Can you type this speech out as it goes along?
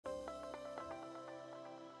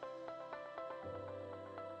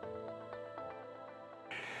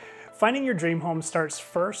Finding your dream home starts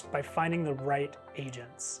first by finding the right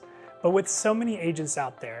agents. But with so many agents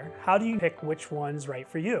out there, how do you pick which one's right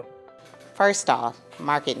for you? First off,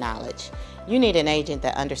 market knowledge. You need an agent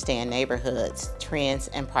that understands neighborhoods, trends,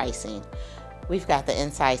 and pricing. We've got the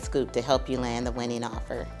inside scoop to help you land the winning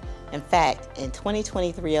offer. In fact, in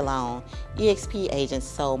 2023 alone, eXp agents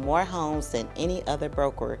sold more homes than any other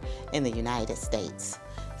broker in the United States.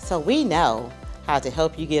 So we know how to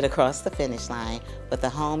help you get across the finish line with the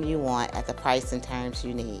home you want at the price and terms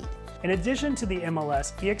you need. In addition to the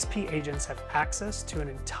MLS, eXp agents have access to an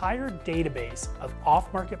entire database of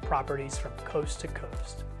off-market properties from coast to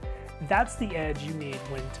coast. That's the edge you need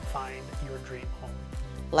when to find your dream home.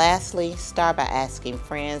 Lastly, start by asking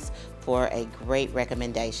friends for a great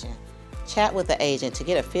recommendation. Chat with the agent to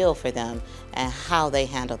get a feel for them and how they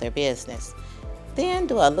handle their business. Then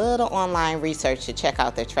do a little online research to check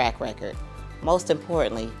out their track record. Most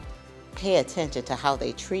importantly, pay attention to how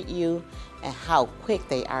they treat you and how quick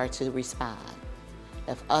they are to respond.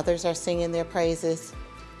 If others are singing their praises,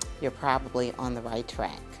 you're probably on the right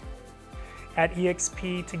track. At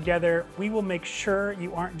eXp, together, we will make sure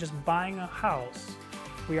you aren't just buying a house,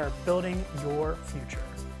 we are building your future.